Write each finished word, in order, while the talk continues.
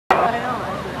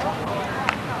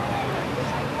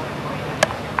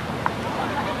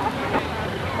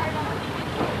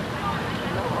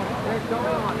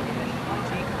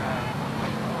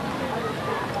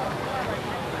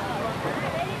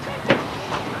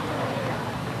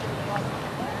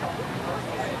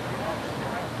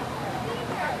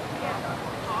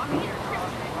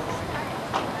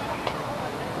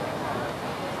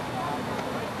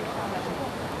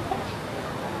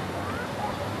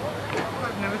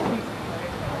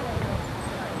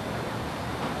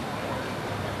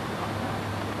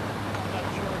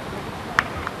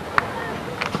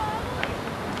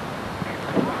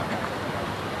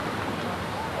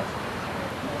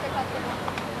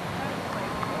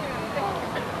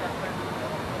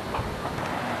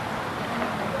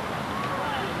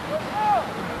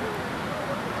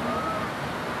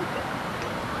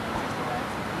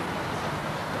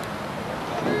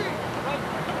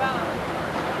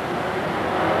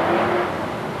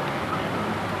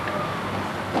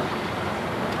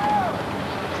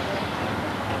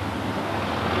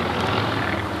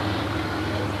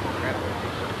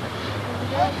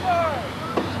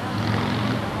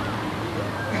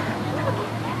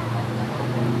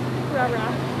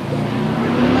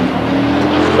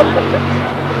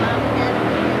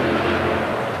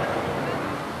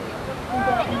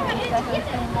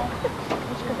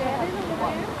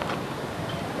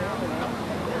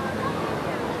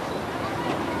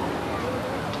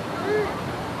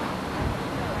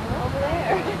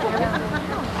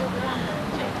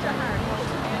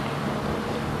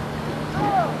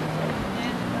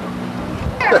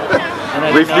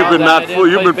At least you've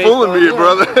been fooling me,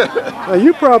 brother.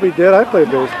 You probably did. I played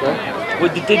baseball.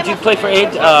 Well, did you play for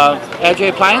AJ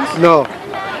Appliance? No.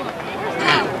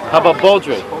 How about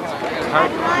Bouldry?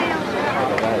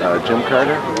 Jim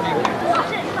Carter. I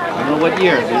don't know what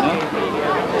year, do you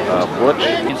know? Butch.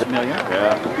 He's familiar.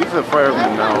 Yeah, he's a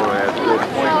fireman now at Great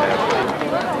Point.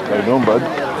 How you doing, bud?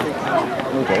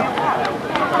 Okay.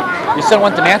 Your son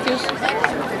went to Matthews?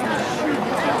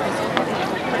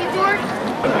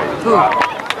 Who?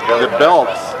 The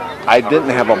belts. I didn't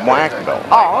have a black belt.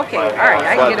 Oh, okay. All right.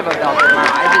 I can get him a belt tomorrow.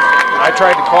 I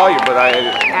tried to call you, but I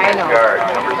know.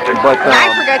 But and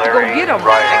I forgot to go get him.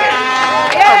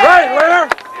 All right, Larry.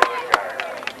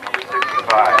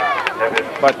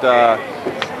 But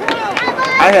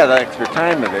I had extra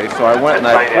time today, so I went and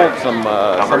I pulled some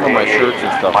of my shirts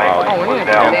and stuff out. Oh, we didn't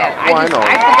do that. Well, I know.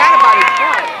 I forgot about his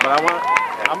belt.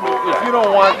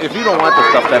 But if you don't want the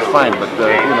stuff, that's fine. But with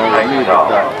me,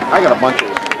 I got a bunch of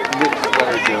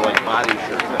like body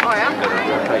shirts that are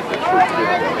real tight. That shirts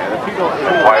good. If you don't,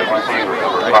 wide receiver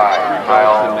number 5,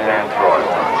 Kyle Santroy.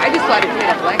 I just thought it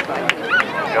had a black button.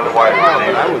 The other wide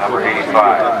receiver number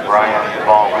 85, Brian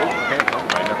Ballman.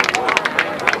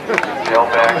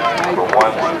 Tailback number 1,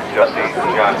 Jesse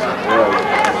Johnson.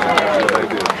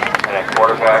 And at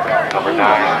quarterback number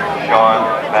 9, Sean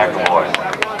McAvoy.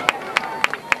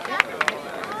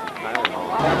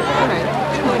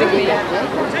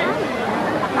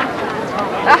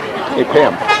 Hey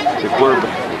Pam, the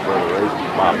quarterback is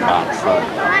Bob's son.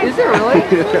 Is it really?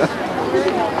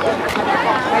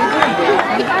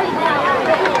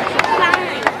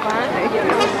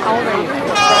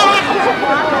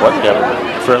 What? Got a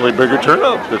fairly bigger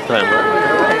turnout this time, right?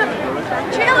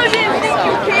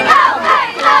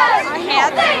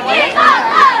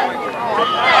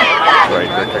 Right,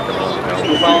 they're kicking on the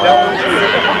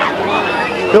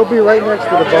He'll be right next to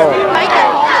the ball.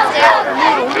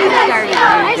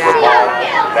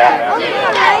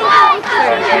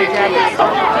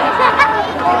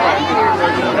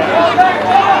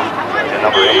 And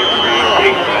number 83,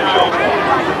 Kate Mitchell.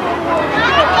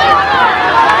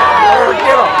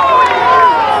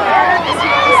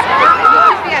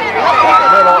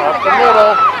 Up the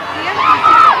middle.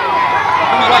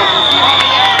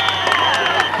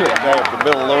 Guy up the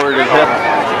middle lowered his head.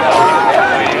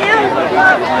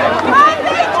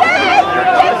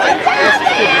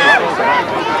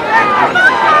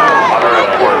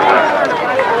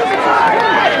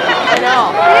 I know.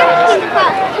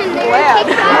 Glad.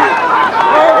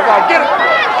 Get it.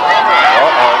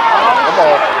 Uh-oh. Come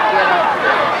on.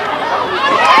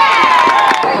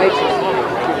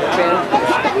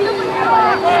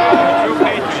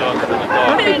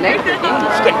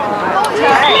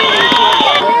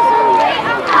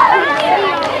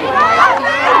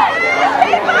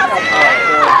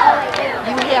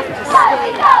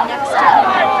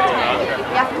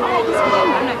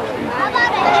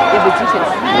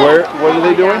 What are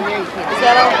they doing? Is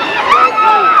that all?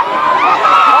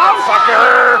 Oh,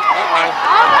 sucker!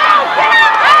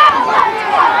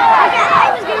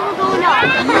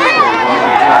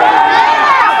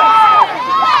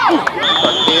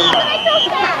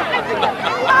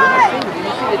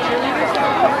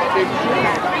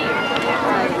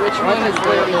 Which one is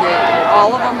really good? All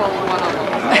of them or one of them?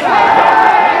 Are you getting ready to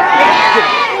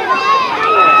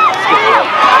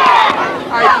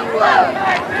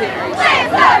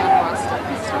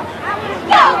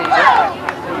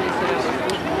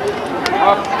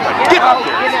Get up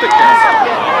there! Stick that.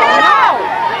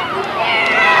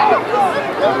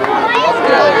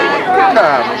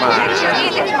 Come on.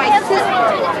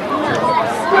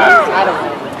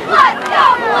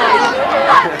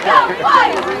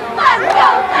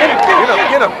 I don't know.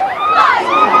 Get him!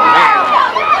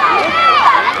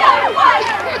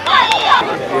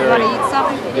 You want to eat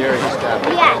something?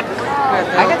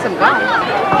 Yeah. I got some gum.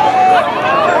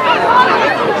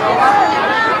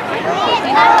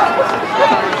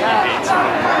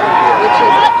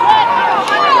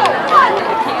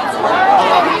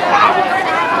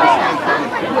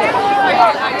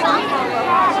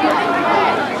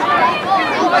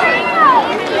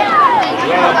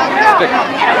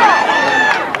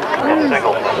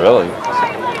 Really?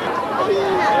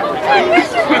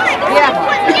 Yeah.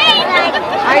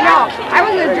 I know. I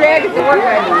was going to drag it to work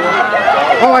on you.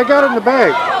 Oh, I got it in the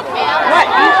bag. What?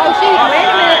 Oh, shoot, wait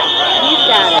a minute. He's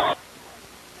got it.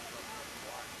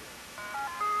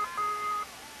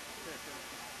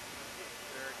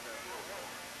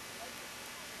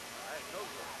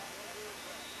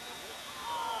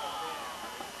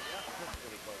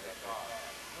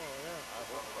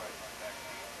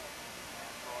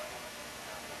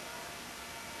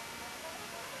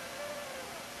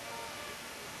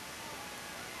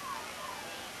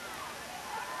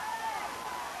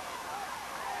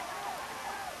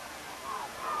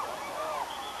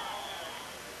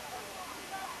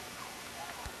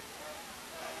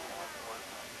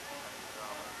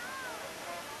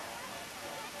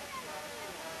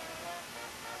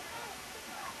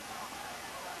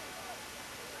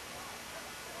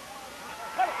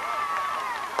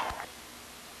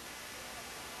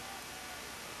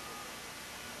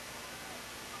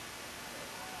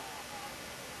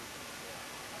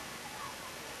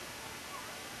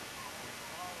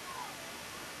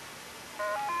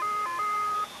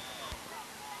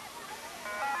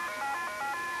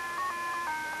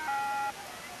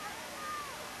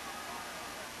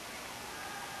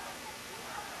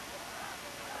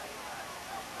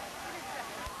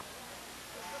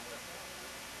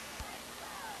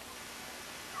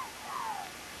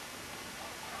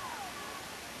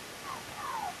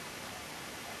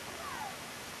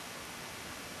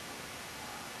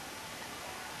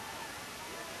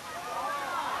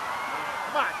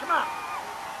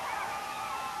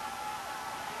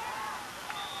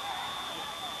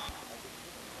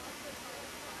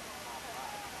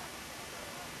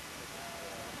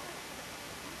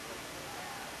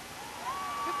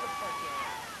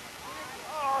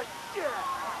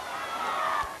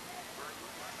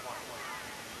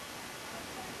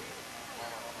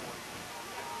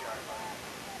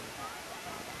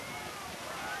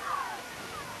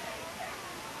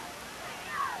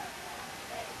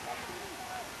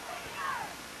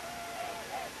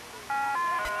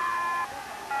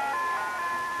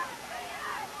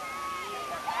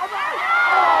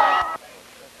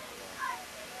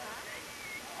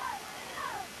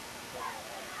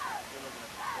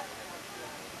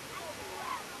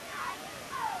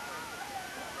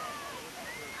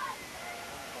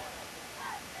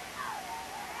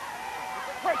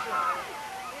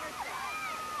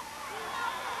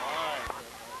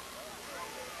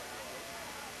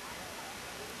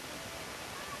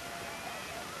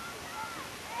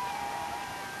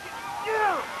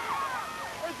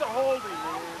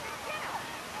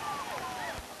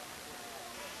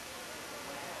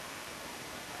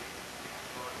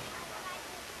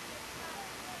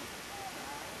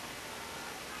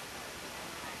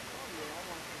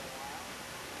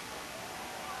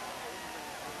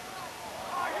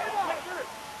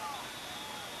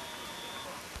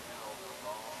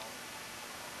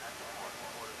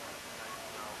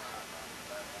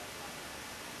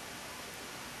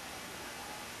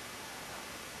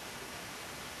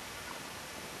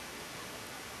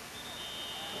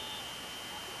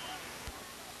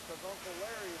 Uncle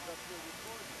Larry is up here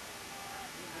recording.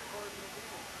 He's recording the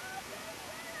video.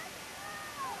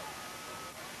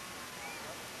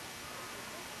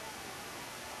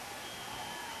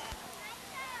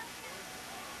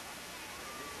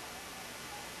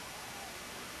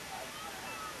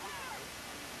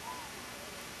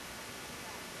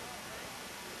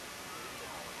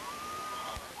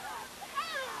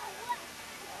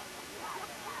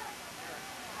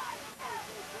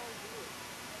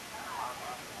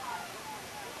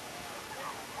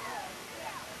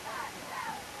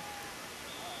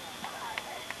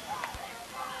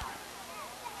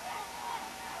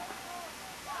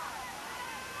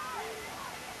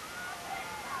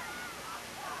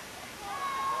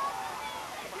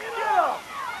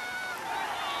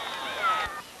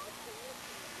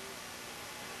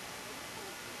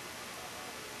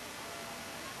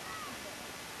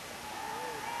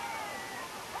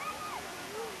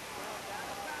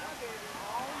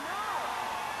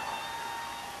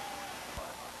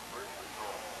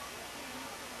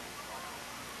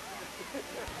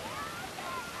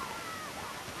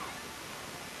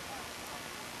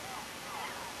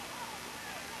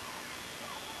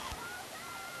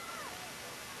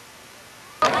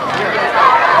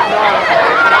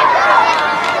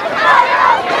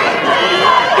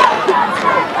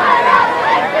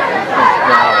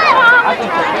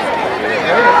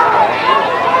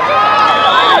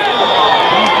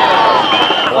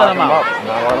 Let them out.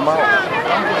 Not let them out.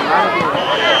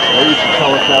 They used to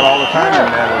tell us that all the time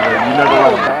in that. You never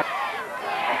let them back.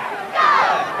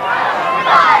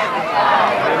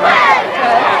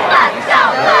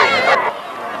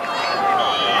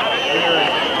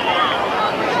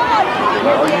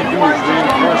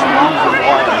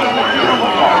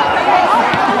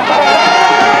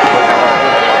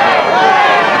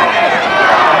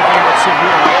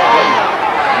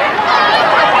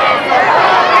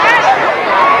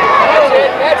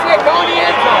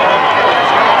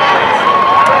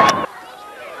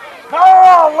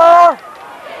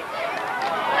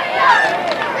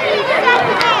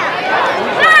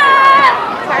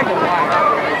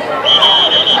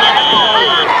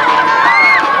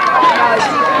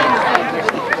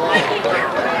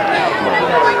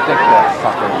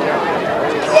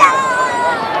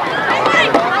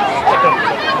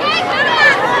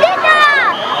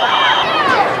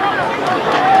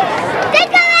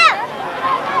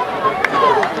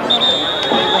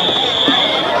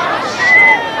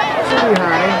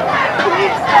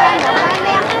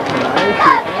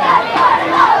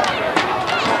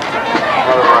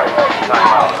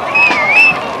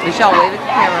 Michelle, wave at the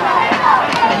camera.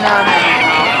 No, no,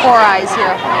 no. 4 eyes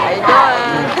here. How you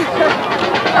doing?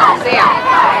 Sam,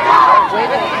 wave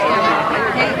at the camera.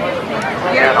 Hey,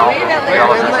 And also, wave at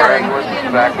Gallagher Larry.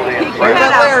 graduates, faculty, and Wave at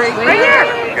friends. Larry. Right here.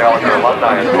 Gallagher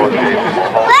Alumni Association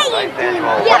will hold the 9th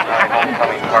annual Alumni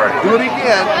Homecoming Party. Do it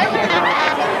again.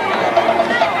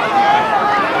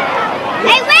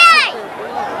 Hey, Ray!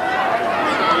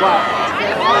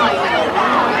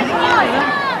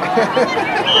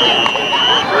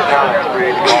 We're down at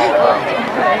 3 ball.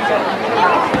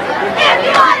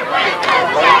 Everyone wins this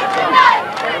game tonight!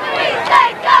 We say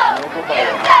go! You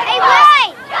say hey,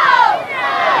 Ray! Go!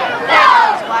 Go!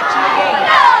 Watching the game.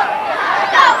 Go!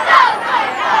 Go! Go! Go!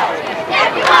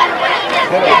 Everyone wins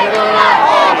this game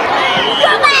tonight!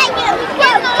 Come on, you!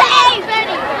 Go! Hey,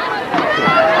 ready!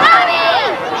 Mommy!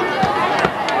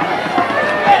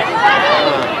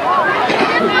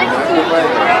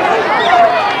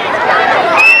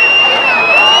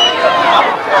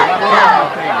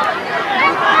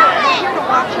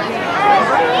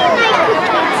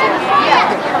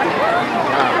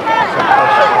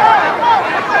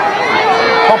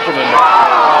 Pumping in there.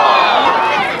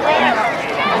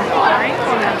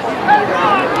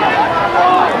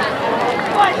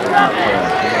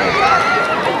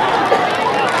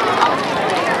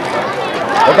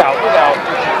 Look out, look out.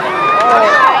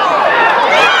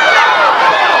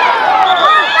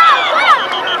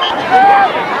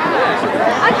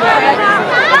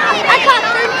 I caught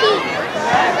 13.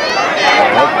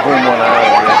 Let's boom one out of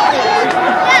here.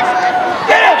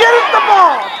 Your lights are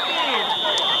on.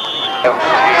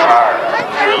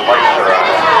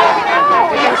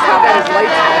 He still got his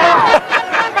lights on.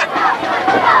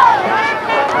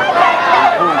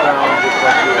 Boom down just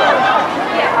like we are.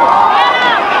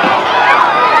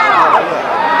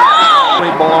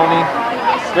 Tony Baloney.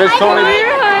 There's Tony.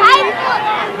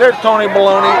 There's Tony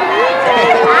Baloney.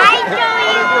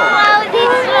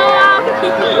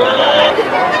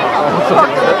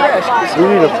 We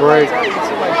need a break.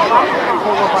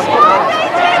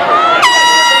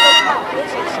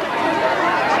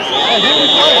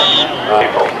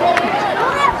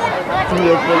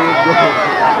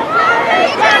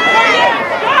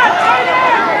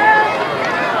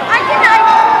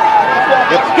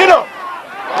 Get him!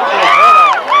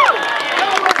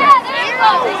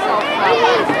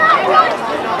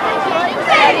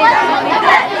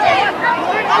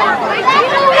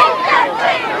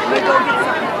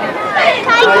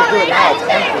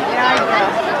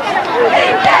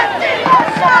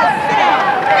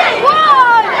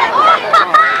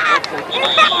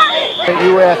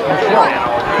 You asked Michelle.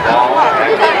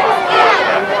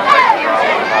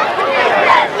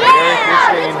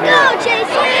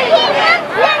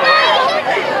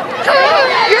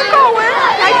 You're going.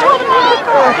 I told him to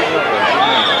go.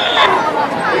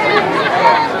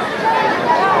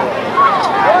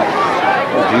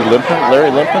 Is he limping?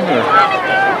 Larry limping? Or?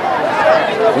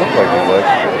 Looked like he was.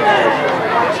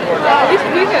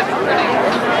 We get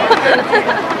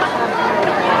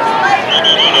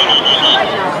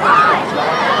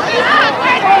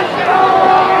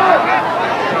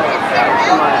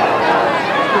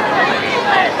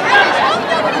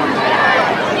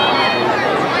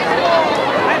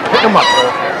Pick him up, bro.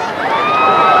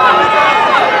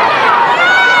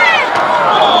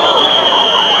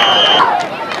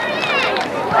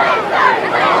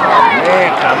 Man,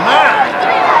 come on.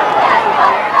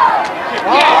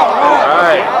 All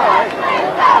right.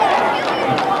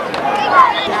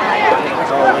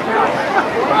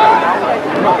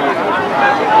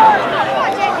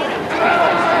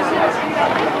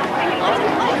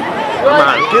 Come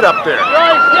on, get up there.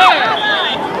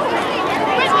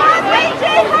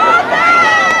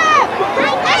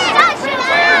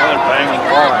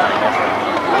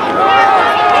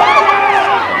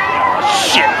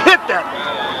 Shit, hit that!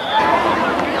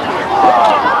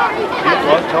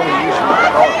 Well, tell me you should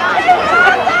call it.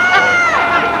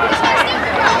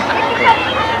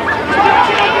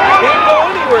 Can't go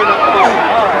anywhere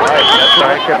right, that's why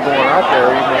I kept going out there,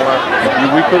 even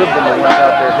though we could have been the ones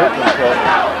out there hitting them, so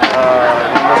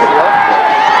nobody else did.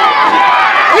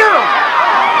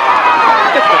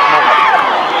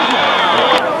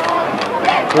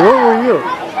 So where were you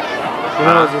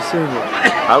when I was a senior?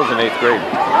 I was in 8th grade.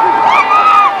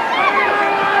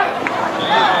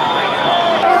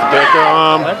 Stick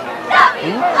 'em.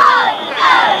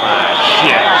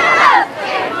 Shit.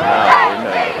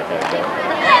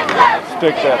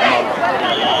 Stick that mother.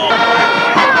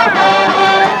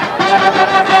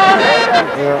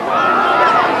 Yeah.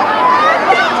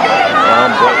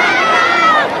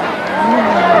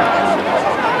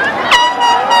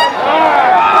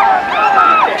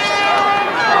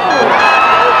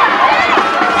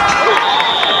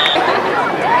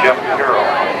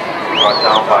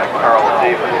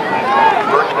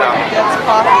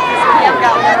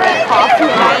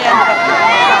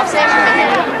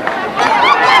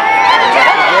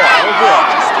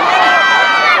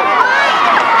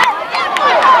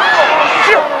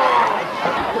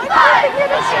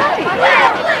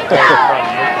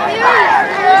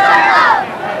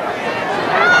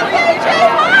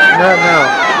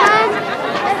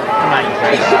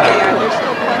 There's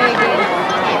still plenty of games.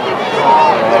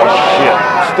 Oh shit!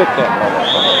 Stick that motherfucker.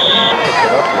 Pick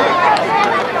it up right.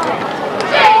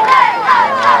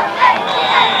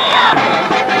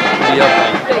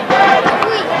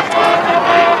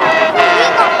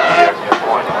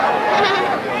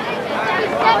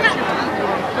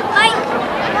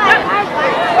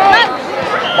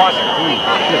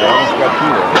 Shit, I almost got you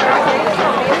there.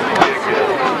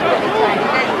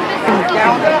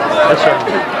 That's right.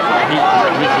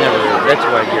 He's never. That's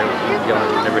why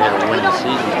Gallagher never had a winning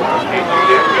season.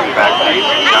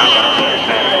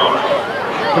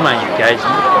 Come on, you guys,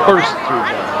 burst through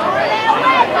that.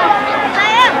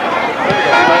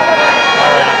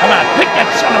 Alright, come on, pick that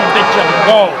son of a bitch up and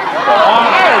go.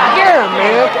 Yeah,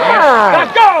 man, come on. Now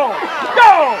go!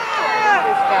 Go!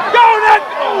 Go, not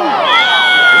go!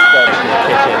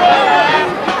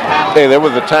 Hey, there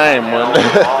was a time when.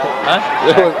 Huh?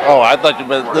 Oh, I thought you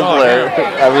meant this player.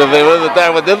 I mean, there was a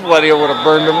time when this one here would have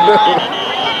burned him too.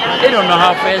 They don't know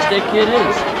how fast that kid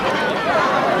is.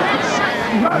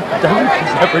 Doesn't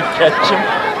ever catch him.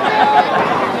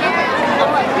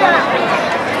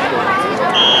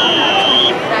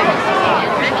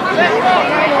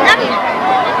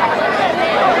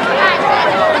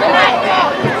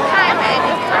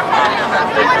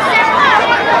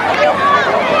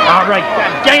 All right,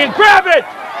 dang it, grab it!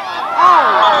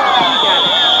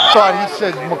 Thought he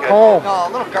said McComb.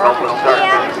 Welcome start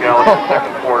Bishop Gallagher's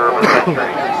second quarter of a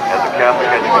century as a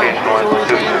Catholic educational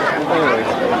institution.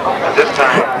 At this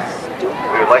time,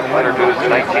 we would like to introduce the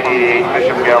 1988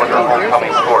 Bishop Gallagher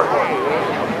homecoming court.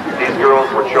 These girls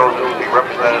were chosen to be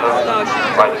representatives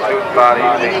by the student body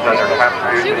based on their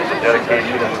contributions and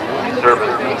dedication and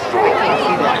service to the school.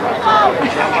 In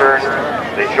turn,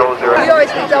 they chose their He always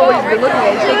thinks what he's been looking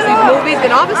at. He takes these movies and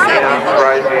all of a sudden and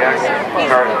prize the actor, he's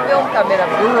in a film coming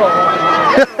up. Girl.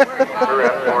 her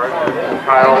escort,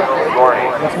 Kyle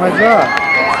Gorney. That's my job.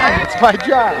 It's my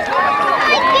job.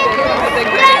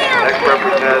 Next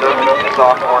representative of the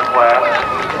sophomore class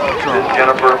is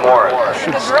Jennifer Morris.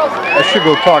 I should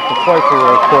go talk to Pfeiffer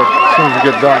real quick as soon as we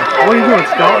get done. What are you doing,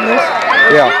 scouting this?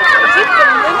 Yeah.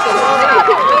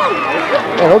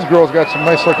 Yeah, those girls got some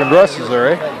nice looking dresses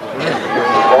there, eh?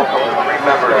 Welcome to 3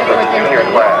 members of the junior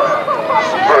class.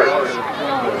 First,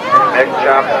 Nick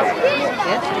Johnson.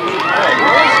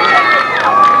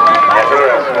 And her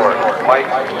escort, Mike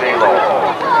Zalo.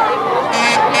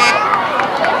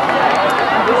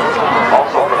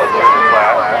 Also from the junior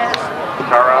class,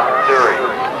 Tara Siri.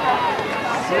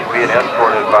 Being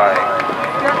escorted by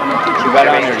You got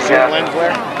on your zoom lens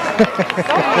there?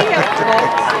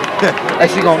 I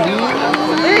see going,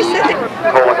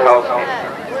 Kolakowski,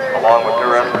 along with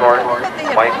her escort,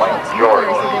 Mike George.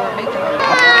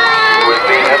 Who is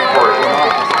being escorted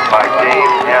by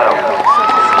Dave Adams.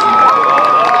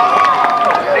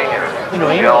 Senior,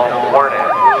 Michelle Warner,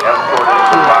 escorted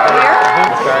by...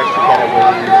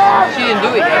 She didn't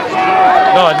do it yet.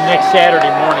 No, next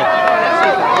Saturday morning.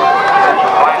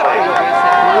 Finally,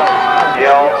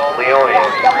 Gail Leone.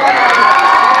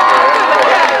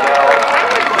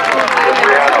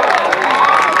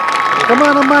 come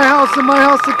on in my house,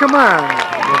 come on.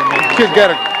 Kid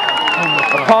got a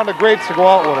pound of grapes to go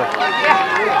out with her.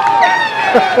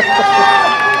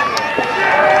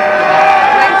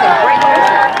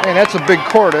 Man, that's a big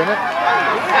court, isn't it?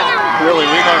 Really,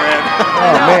 we are in.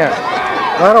 Oh, man.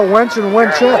 A lot of wench and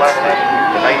wenchettes.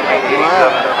 The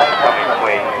 1987 homecoming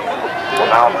queen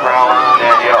will now crown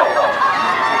Danielle.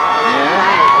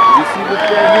 Yeah? You see this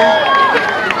guy here?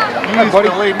 He used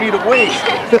to lay me to waste.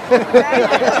 Can you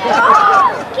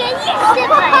sit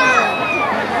by me?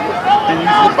 Can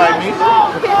you sit by me?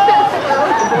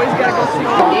 The boys gotta go see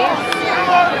the game.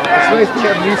 It's nice to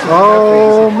have nieces.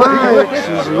 Oh, my.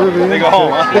 She's really They go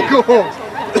home, huh? They go home.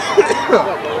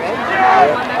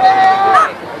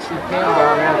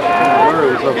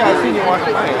 Yeah, I seen you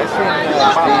walking by. I seen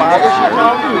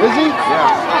Bob. Is he?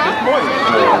 Yeah, his boy.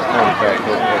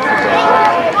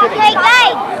 Hey,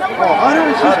 guys. Oh, Hunter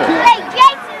is his kid. Hey,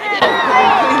 Jason.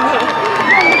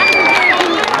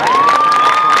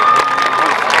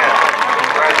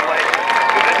 Congratulations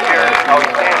to this year's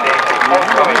outstanding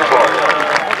homecoming court.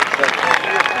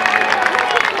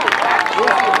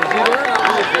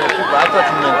 I thought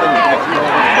you meant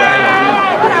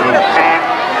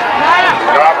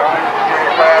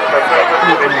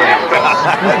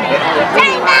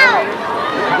Time out.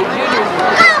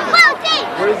 Oh, Walty.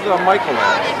 Where's Michael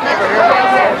at?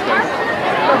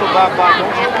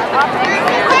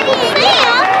 What do you see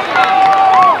him?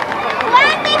 Why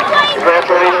are they playing?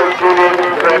 Congratulations, Judy.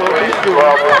 Congratulations to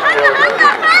all the players.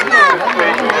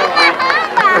 Congratulations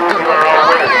to our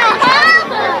winners.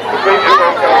 The previous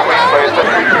homecoming took place at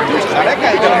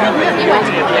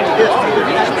She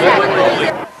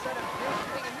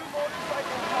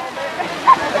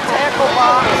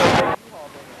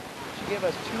gave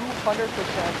us 200%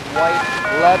 white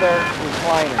leather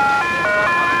recliners.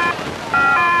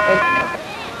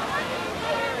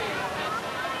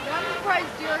 I'm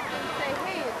surprised Derek didn't say,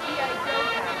 hey, it's G.I.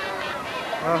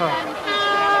 Joe time.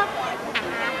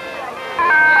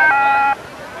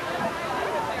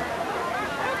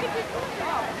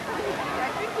 I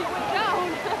think he went down.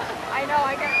 I know,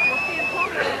 I got to see him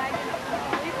talking and I didn't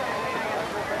believe it.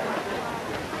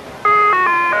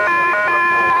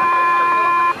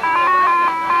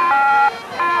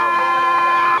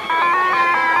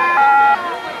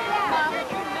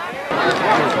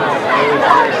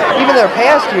 Even their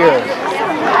past years.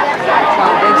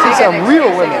 See some real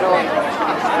women.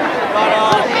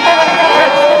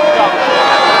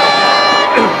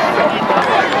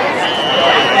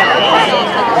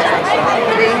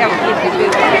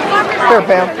 Here,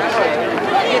 Pam.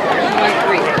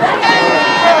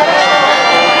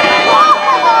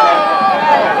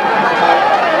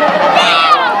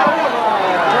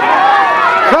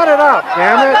 Cut it out,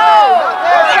 damn it.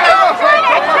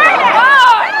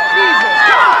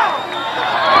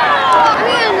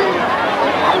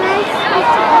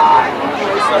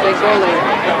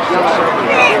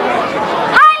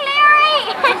 Hi, Larry!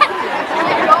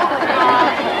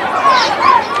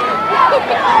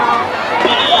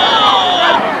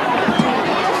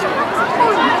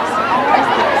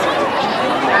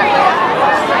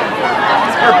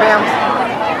 Here, Pam.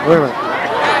 Wait a minute.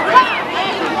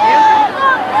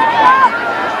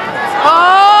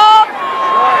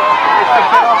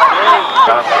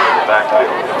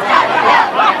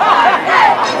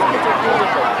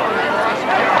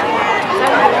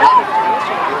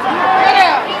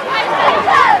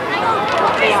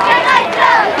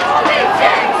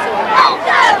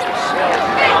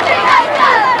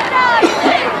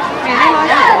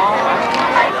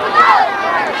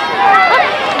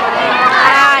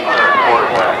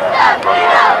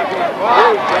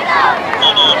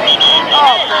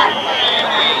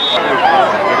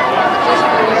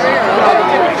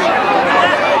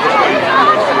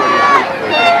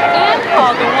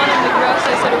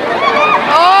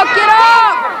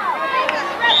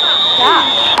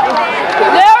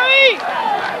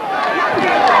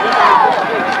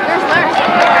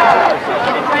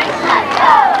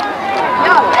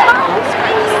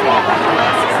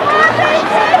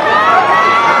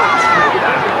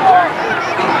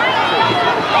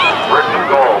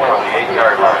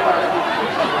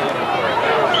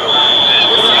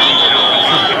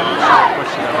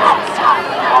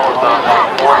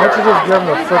 Why don't you just give him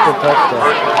a freaking touchdown?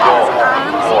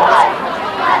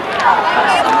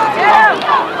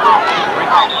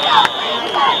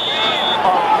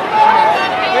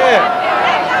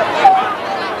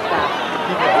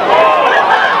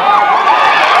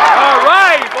 All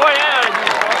right, boy, yeah.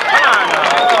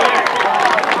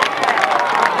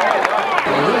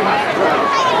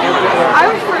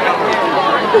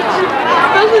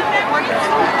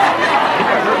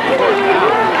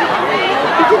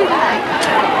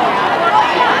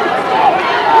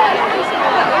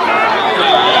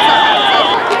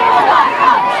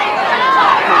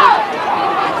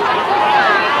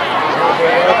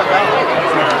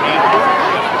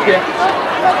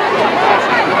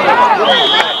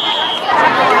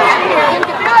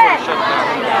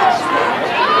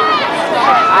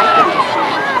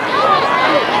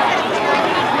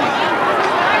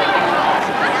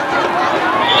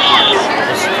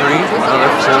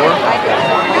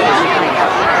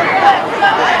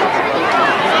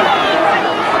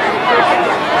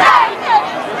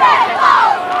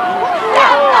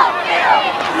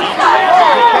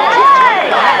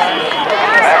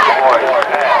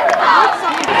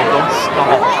 Come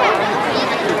on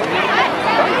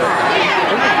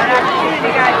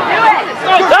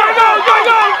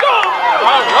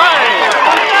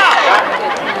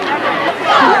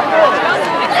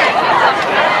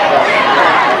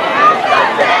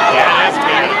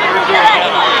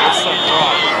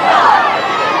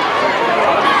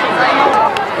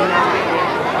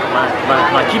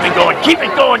Keep it going, keep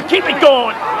it going, keep it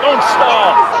going. Don't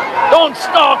stall. Don't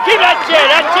stall. Keep that chair,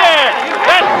 that chair.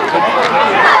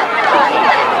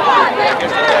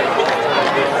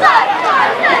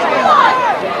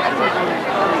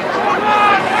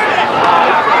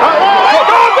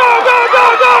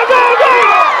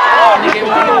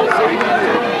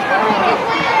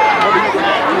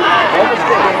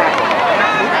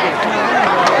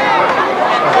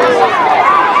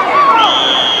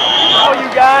 Oh, you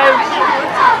guys.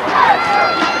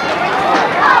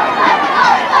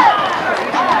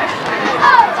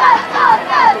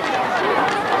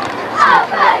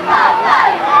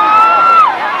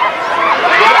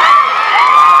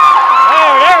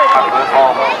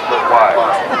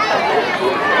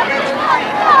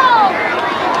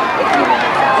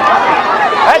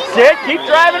 That's it. Keep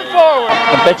driving forward.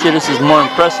 I bet you this is more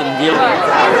impressive than the other.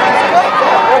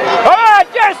 Come on,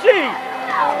 Jesse.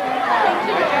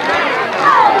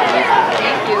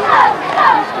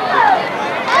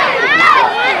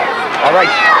 All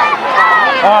right.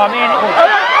 Oh, man.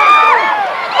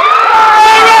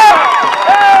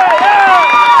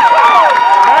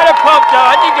 Not a pump,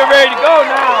 though. I think they're ready to go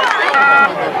now.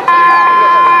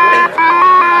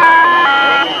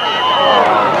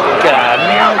 God,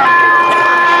 man.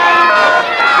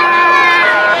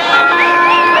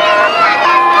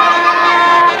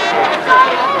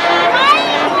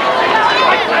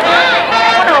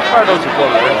 How far those are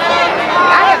going?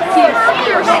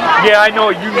 Yeah, I know.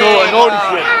 You know. I know this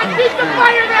shit. Keep the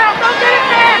fire now. Don't get it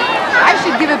back. I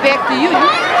should give it back to you. You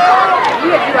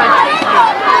had you on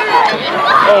Facebook.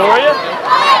 Oh, were you?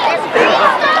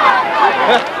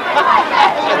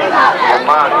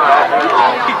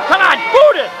 Come on,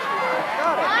 boot it!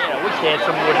 Yeah, I wish they had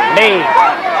someone with a name.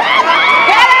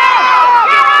 Get it!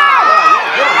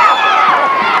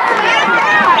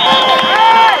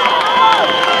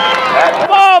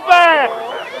 Ball back!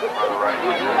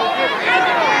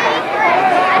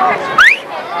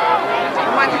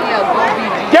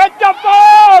 Get the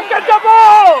ball! Get the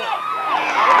ball!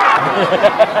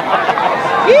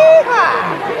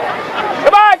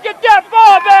 Come on, get that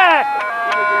ball back!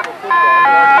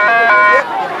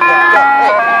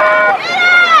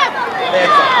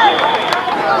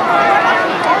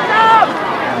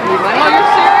 Are you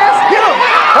serious? Get him!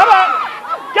 Come on!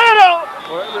 Get him!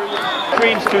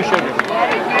 Cream's too sugar.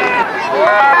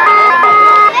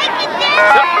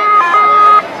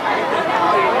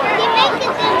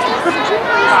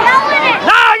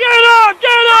 Now get him!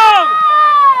 Get him!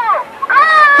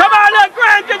 Come on, let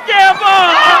Grant get the ball!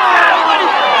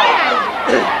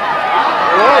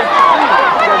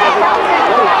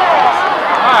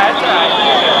 Alright, that's alright.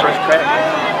 First credit.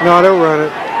 No, they'll run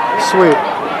it. Sweet.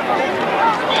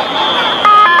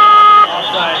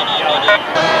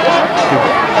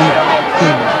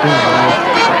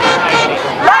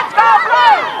 Let's go,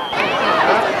 play!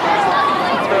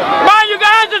 Come on, you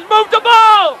guys, let's move the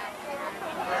ball!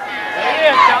 There it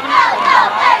is, Sheldon.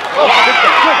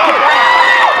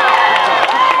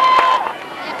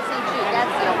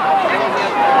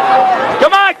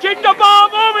 Come on, keep the ball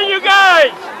moving, you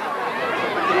guys!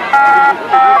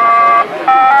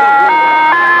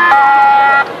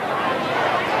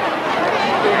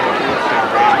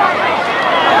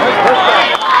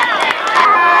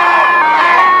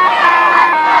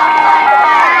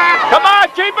 Come on,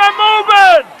 keep it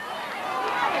moving!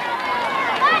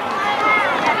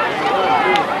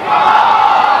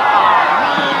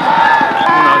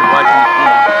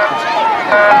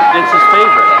 It's his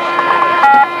favorite.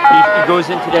 He goes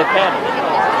into that pattern a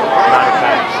lot of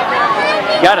times.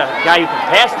 You got a guy who can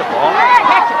pass the ball.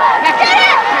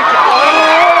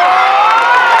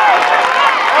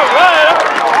 All right.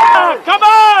 Come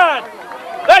on!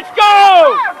 Let's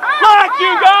go! Block,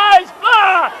 you guys!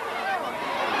 Block!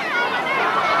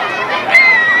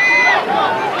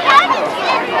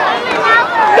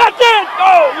 That's it!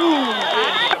 Go!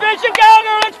 Vision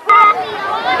Gallagher, let's go!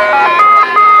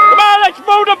 Come on, let's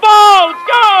move the ball! Let's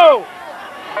go!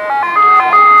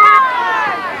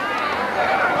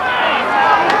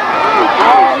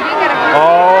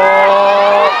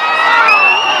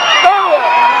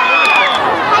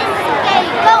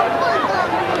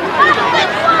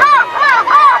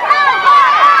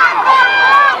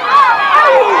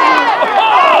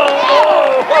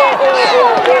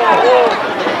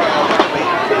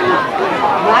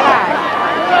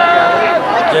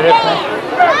 Get it?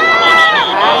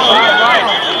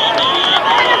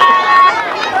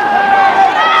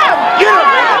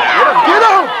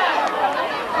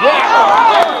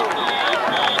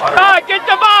 Get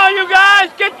the ball, you guys!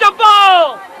 Get the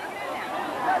ball!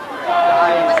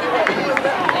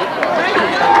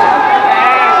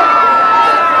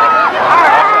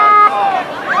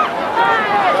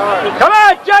 Come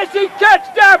on, Jesse!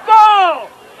 Catch that ball!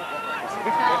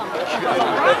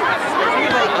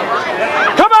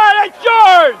 Come on, it's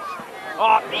yours!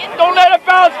 Oh, don't let it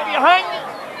bounce behind you.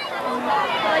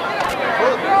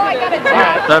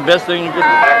 That's the best thing you could do.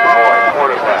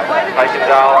 Quarterback, Tyson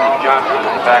Dow, Johnson in the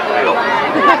backfield.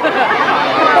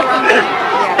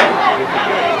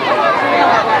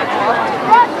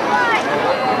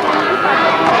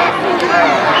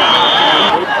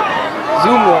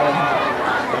 Zoom one.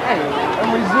 And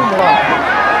we zoom one.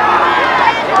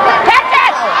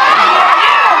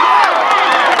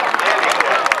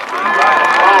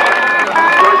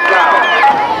 First down.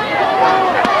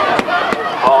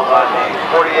 Ball on the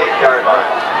 48-yard line.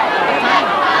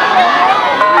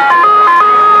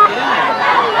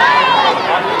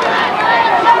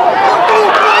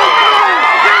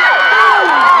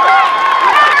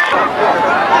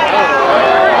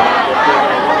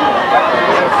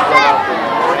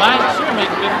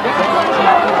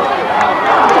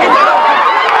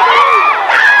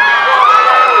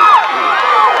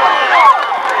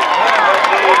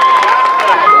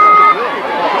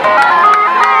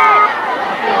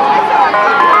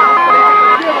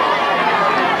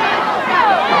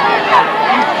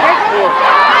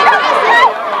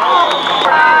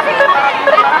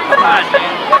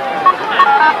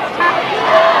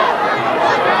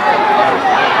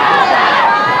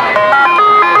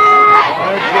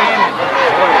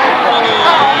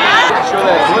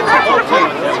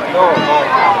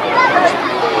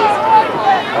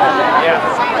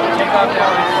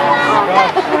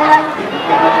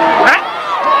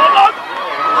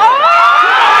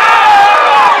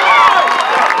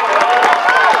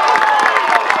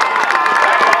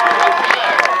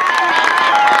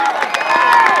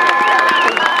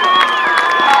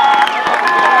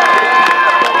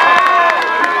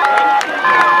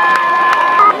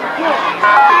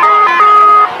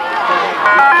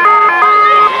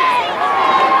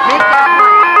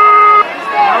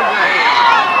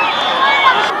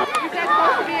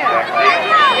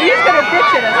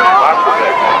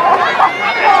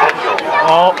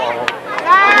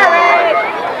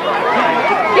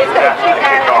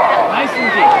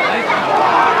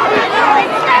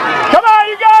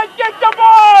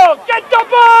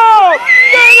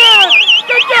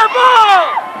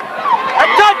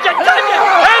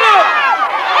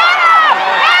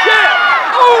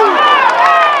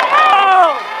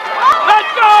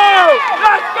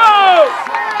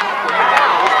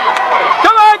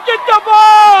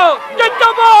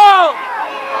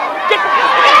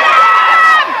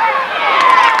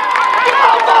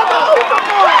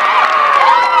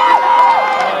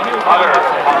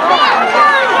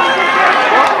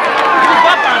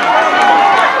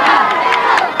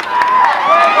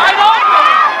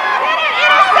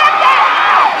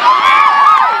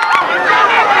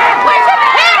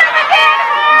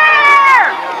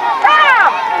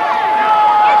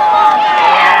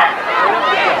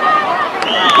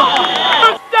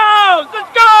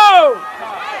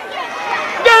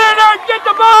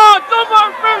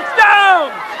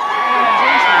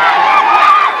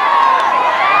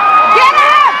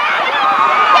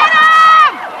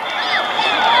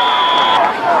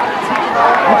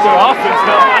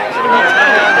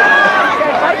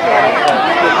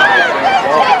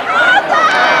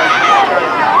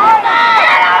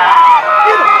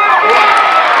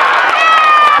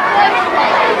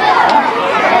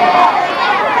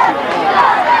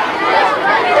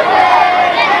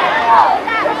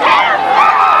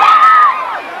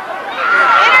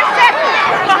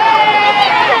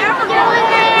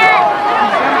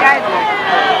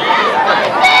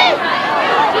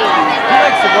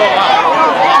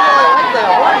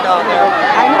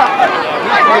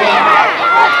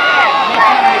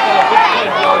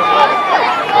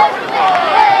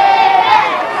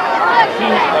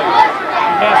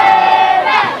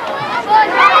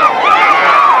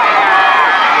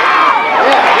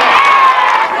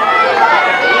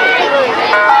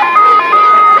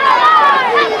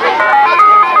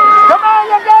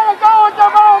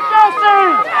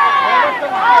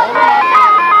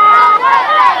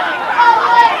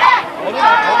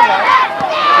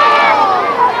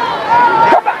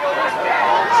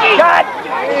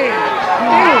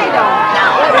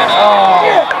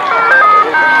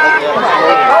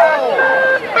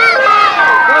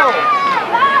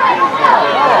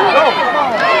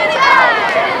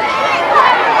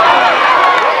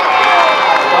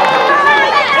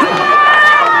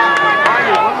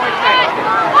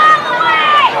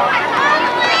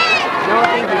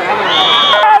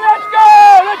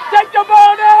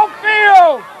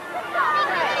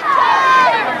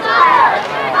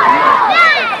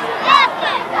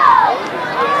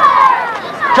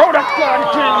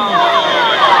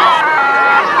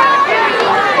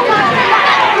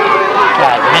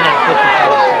 God, minute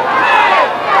 55.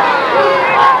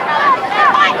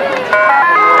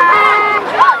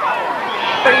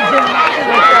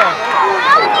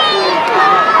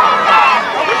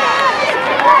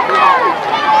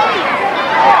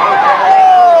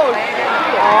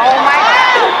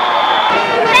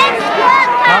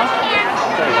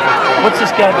 What's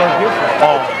this guy back here for?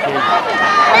 Oh, kids.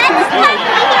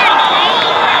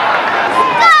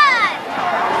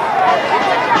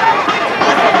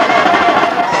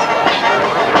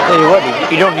 Tell you what,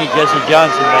 you don't need Jesse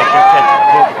Johnson back there catching.